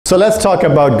So let's talk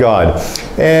about God.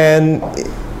 And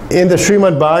in the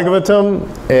Srimad Bhagavatam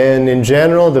and in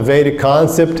general, the Vedic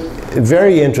concept,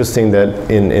 very interesting that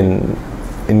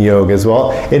in yoga as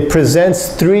well, it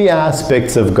presents three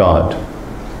aspects of God.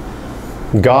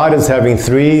 God is having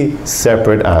three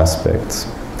separate aspects.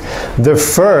 The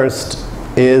first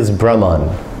is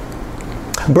Brahman.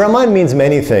 Brahman means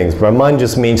many things. Brahman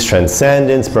just means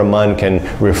transcendence. Brahman can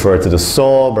refer to the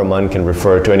soul. Brahman can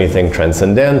refer to anything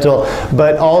transcendental.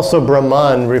 But also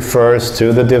Brahman refers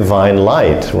to the divine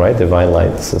light, right? Divine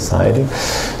light society.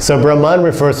 So Brahman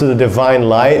refers to the divine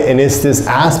light, and it's this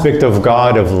aspect of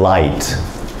God of light.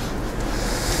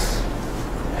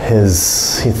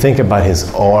 You think about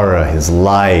his aura, his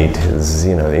light, his,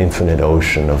 the infinite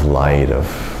ocean of light, of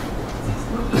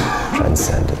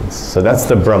transcendence. So that's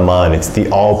the Brahman. It's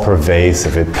the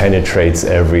all-pervasive. It penetrates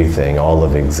everything, all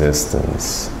of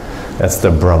existence. That's the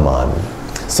Brahman.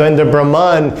 So in the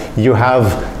Brahman, you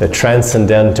have the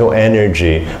transcendental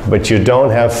energy, but you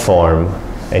don't have form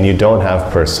and you don't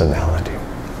have personality.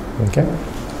 Okay?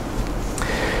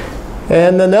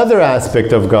 And another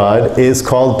aspect of God is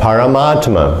called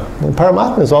Paramatma. And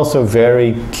Paramatma is also a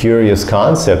very curious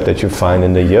concept that you find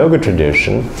in the yoga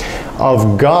tradition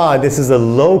of God. This is a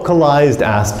localized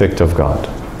aspect of God.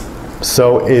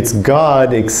 So it's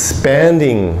God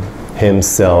expanding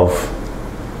himself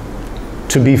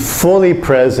to be fully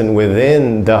present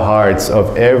within the hearts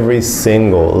of every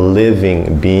single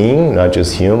living being, not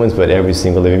just humans, but every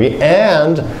single living being,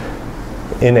 and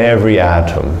in every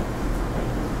atom.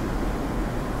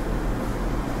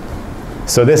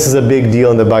 So this is a big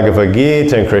deal in the Bhagavad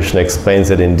Gita, and Krishna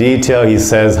explains it in detail. He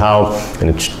says how in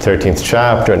the 13th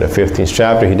chapter and the 15th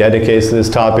chapter he dedicates to this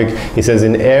topic. He says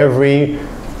in every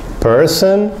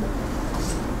person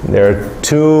there are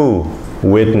two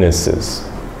witnesses.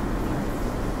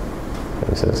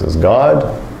 He says there's God,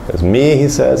 there's me, he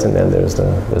says, and then there's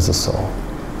the soul.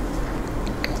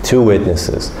 Two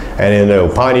witnesses. And in the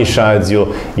Upanishads you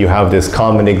have this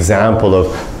common example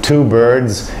of two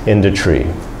birds in the tree.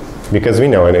 Because we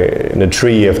know in a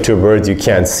tree you have two birds, you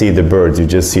can't see the birds, you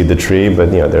just see the tree,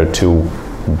 but there are two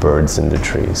birds in the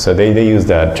tree. So they use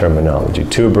that terminology,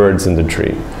 two birds in the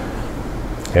tree.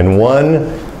 And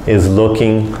one is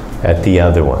looking at the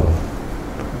other one.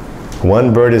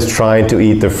 One bird is trying to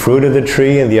eat the fruit of the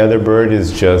tree, and the other bird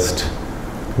is just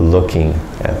looking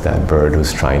at that bird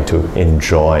who's trying to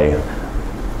enjoy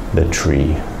the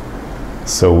tree.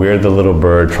 So we're the little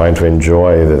bird trying to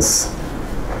enjoy this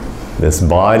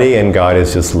body, and God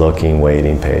is just looking,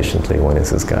 waiting patiently. When is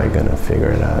this guy going to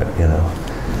figure it out,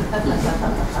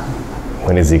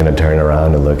 When is he going to turn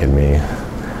around and look at me?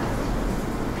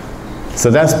 So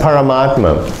that's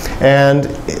Paramatma. And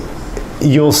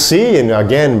you'll see, and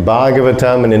again,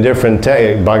 Bhagavatam and in different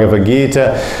Bhagavad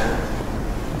Gita,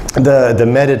 the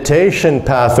meditation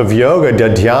path of yoga,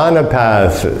 the dhyana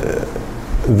path,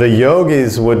 the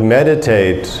yogis would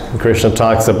meditate. Krishna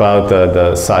talks about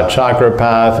the Sat Chakra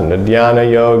path and the Dhyana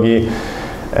yogi,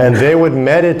 and they would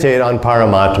meditate on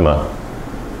Paramatma.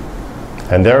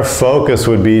 And their focus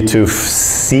would be to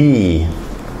see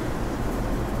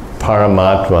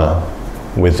Paramatma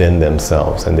within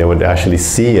themselves, and they would actually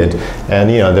see it.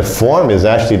 And the form is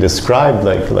actually described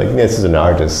like this is an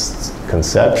artist's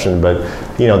conception, but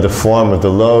the form of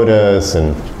the lotus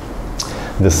and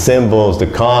the symbols, the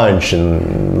conch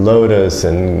and lotus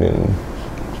and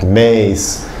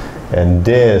mace and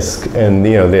disc and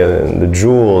the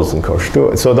jewels and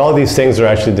koshtu. So all these things are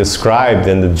actually described,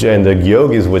 and the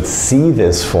yogis would see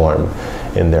this form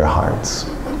in their hearts.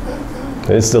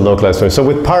 It's the localized form. So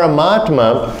with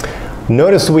Paramatma,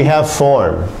 notice we have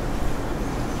form.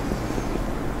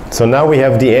 So now we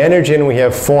have the energy and we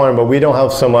have form, but we don't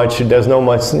have so much. There's no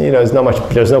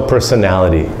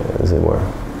personality, as it were.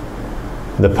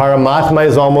 The Paramatma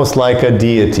is almost like a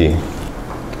deity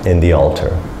in the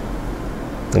altar,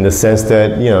 in the sense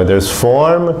that there's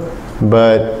form,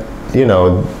 but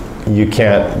you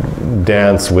can't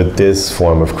dance with this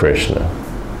form of Krishna.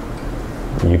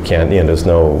 You can't. There's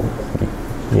no.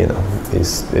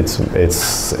 It's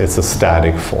a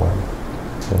static form.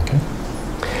 Okay.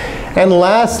 And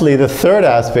lastly, the third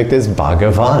aspect is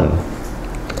Bhagavan,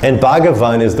 and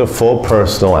Bhagavan is the full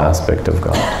personal aspect of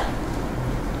God.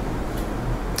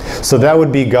 So that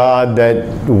would be God that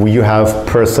you have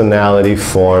personality,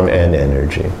 form, and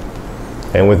energy.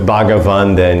 And with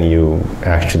Bhagavan, then you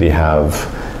actually have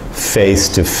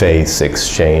face-to-face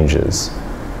exchanges.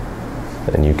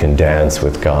 And you can dance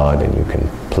with God, and you can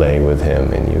play with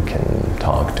Him, and you can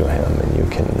talk to Him, and you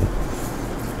can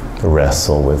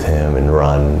wrestle with him and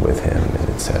run with him,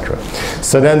 etc.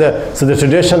 So then the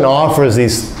tradition offers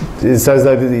these, it says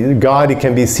that God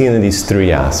can be seen in these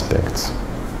three aspects.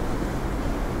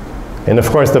 And of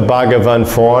course the Bhagavan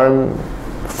form,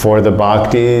 for the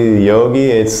Bhakti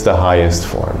yogi, it's the highest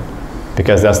form,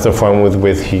 because that's the form with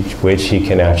which he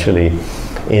can actually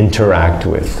interact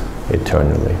with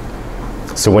eternally.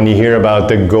 So when you hear about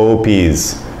the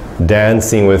gopis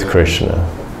dancing with Krishna,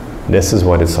 this is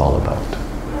what it's all about.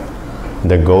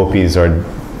 The gopis are,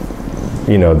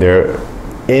 they're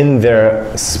in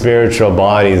their spiritual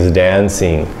bodies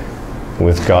dancing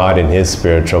with God in his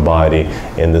spiritual body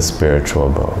in the spiritual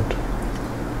abode.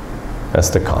 That's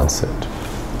the concept.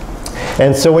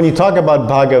 And so when you talk about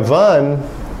Bhagavan,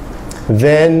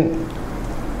 then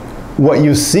what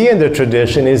you see in the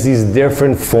tradition is these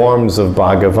different forms of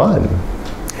Bhagavan,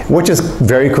 which is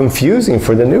very confusing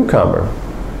for the newcomer.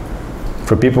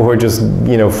 For people who are just,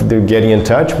 they're getting in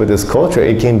touch with this culture,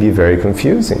 it can be very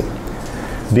confusing.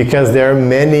 Because there are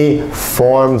many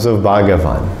forms of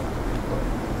Bhagavan.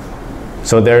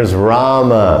 So there's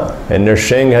Rama, and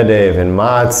Nrsimhadev, and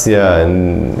Matsya,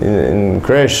 and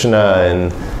Krishna,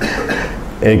 and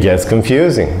it gets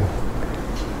confusing.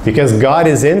 Because God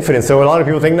is infinite, so a lot of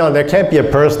people think, no, there can't be a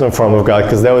personal form of God,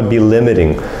 because that would be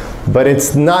limiting. But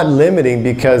it's not limiting,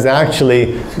 because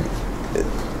actually,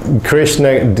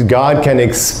 God can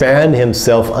expand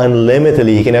himself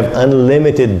unlimitedly. He can have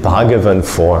unlimited Bhagavan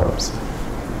forms.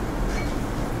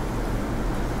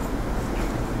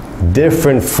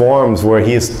 Different forms where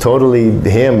he is totally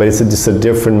him, but it's just a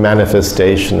different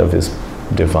manifestation of his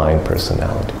divine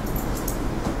personality.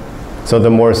 So the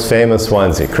most famous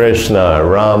ones are Krishna,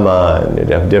 Rama, and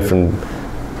they have different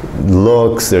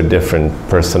looks, they're different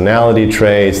personality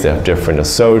traits, they have different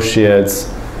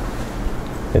associates,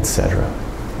 etc.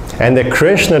 And the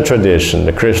Krishna tradition,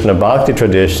 the Krishna Bhakti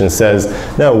tradition says,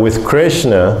 no, with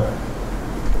Krishna,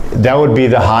 that would be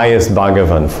the highest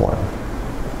Bhagavan form.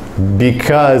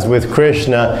 Because with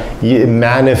Krishna, it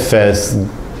manifests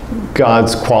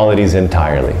God's qualities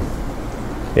entirely.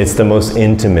 It's the most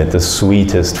intimate, the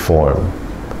sweetest form.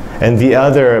 And the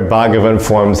other Bhagavan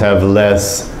forms have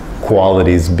less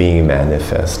qualities being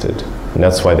manifested. And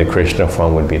that's why the Krishna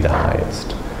form would be the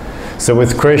highest. So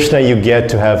with Krishna, you get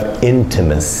to have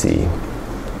intimacy.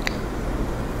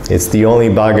 It's the only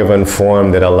Bhagavan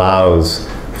form that allows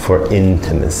for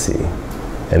intimacy.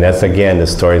 And that's again the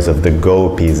stories of the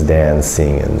gopis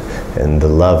dancing and the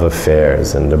love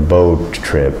affairs and the boat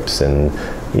trips and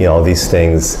all these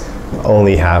things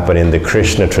only happen in the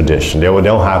Krishna tradition. They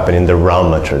don't happen in the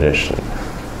Rama tradition.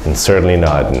 And certainly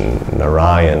not in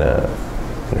Narayana,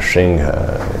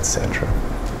 Nrsimha, etc.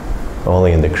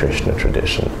 Only in the Krishna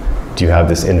tradition do you have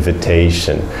this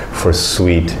invitation for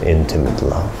sweet, intimate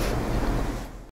love.